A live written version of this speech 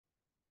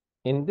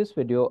In this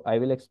video, I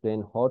will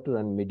explain how to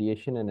run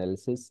mediation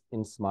analysis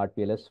in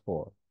SmartPLS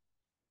 4.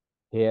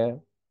 Here,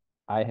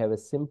 I have a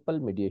simple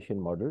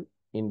mediation model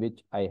in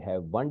which I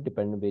have one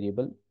dependent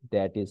variable,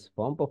 that is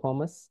firm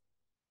performance,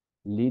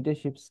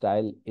 leadership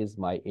style is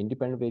my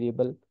independent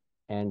variable,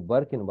 and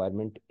work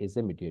environment is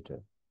a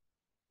mediator.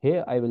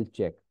 Here, I will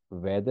check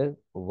whether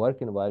work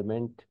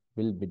environment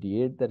will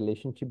mediate the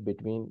relationship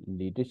between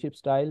leadership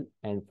style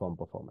and firm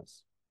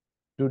performance.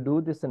 To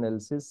do this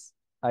analysis,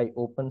 I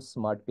open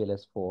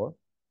SmartPLS 4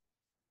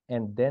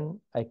 and then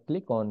I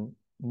click on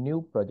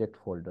New Project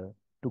folder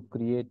to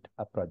create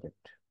a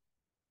project.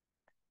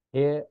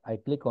 Here I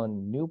click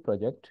on New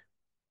Project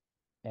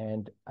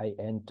and I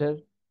enter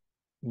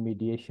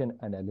Mediation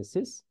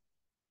Analysis,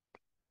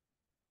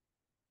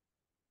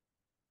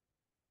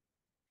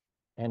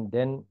 and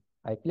then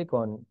I click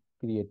on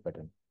Create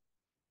button.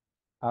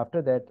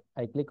 After that,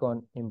 I click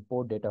on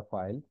Import Data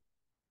File,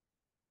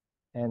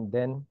 and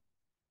then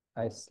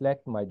I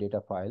select my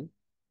data file,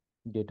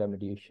 Data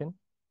Mediation.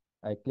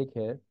 I click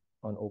here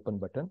on Open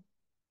button,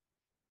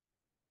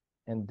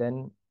 and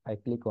then I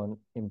click on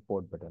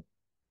Import button.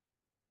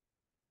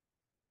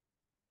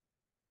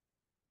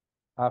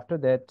 After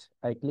that,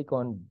 I click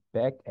on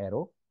back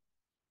arrow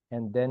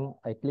and then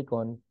I click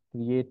on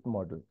create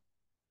model.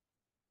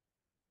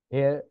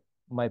 Here,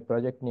 my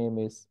project name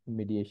is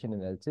Mediation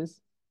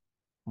Analysis,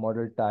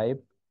 model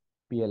type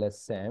PLS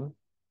SAM,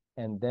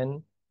 and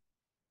then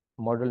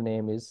model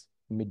name is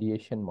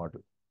Mediation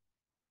Model,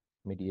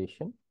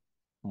 Mediation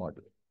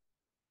Model.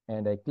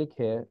 And I click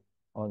here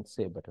on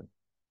Save button.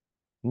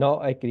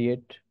 Now I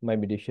create my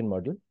mediation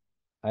model.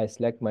 I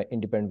select my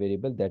independent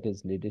variable, that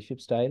is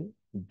leadership style,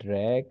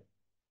 drag,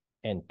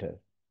 enter.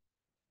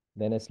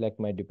 Then I select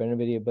my dependent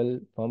variable,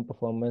 firm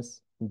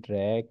performance,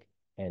 drag,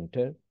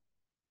 enter.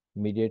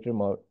 Mediator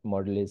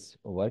model is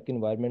work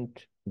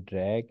environment,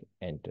 drag,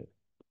 enter.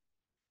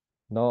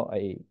 Now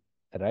I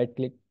right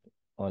click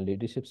on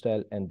leadership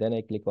style and then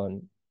I click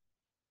on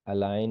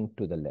align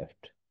to the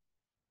left.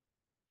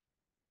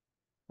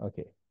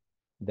 Okay.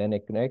 Then I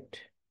connect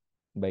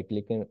by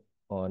clicking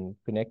on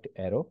connect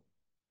arrow.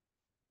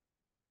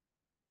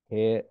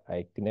 Here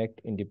I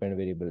connect independent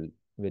variable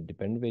with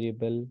dependent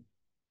variable.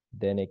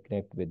 Then I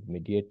connect with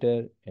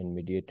mediator and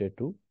mediator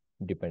to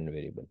dependent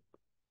variable.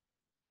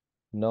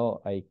 Now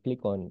I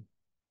click on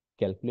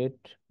calculate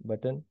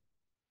button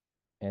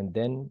and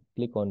then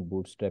click on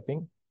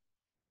bootstrapping.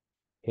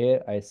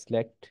 Here I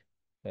select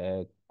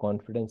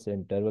confidence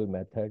interval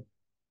method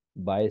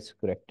bias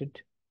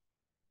corrected.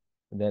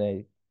 Then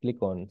I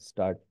click on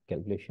start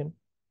calculation.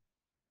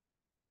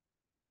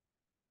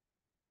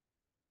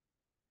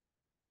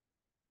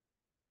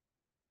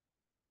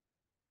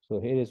 So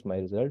here is my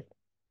result.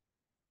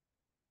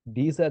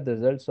 These are the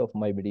results of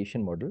my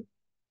mediation model,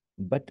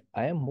 but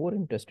I am more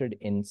interested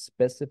in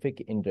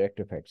specific indirect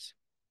effects,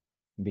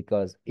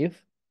 because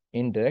if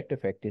indirect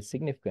effect is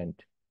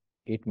significant,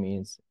 it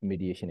means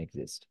mediation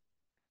exists.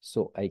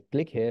 So I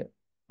click here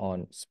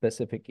on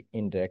specific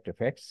indirect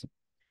effects.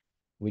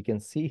 We can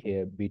see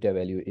here beta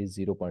value is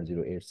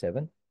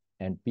 0.087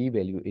 and p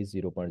value is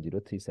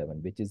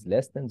 0.037, which is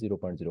less than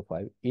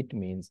 0.05. It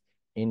means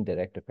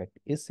indirect effect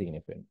is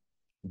significant.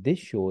 This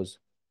shows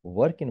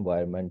work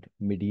environment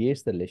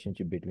mediates the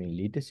relationship between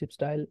leadership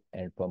style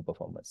and firm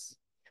performance.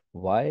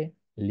 Why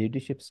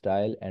leadership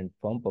style and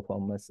firm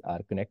performance are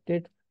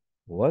connected?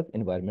 Work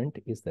environment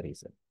is the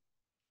reason.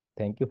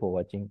 Thank you for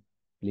watching.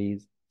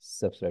 Please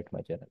subscribe to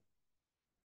my channel.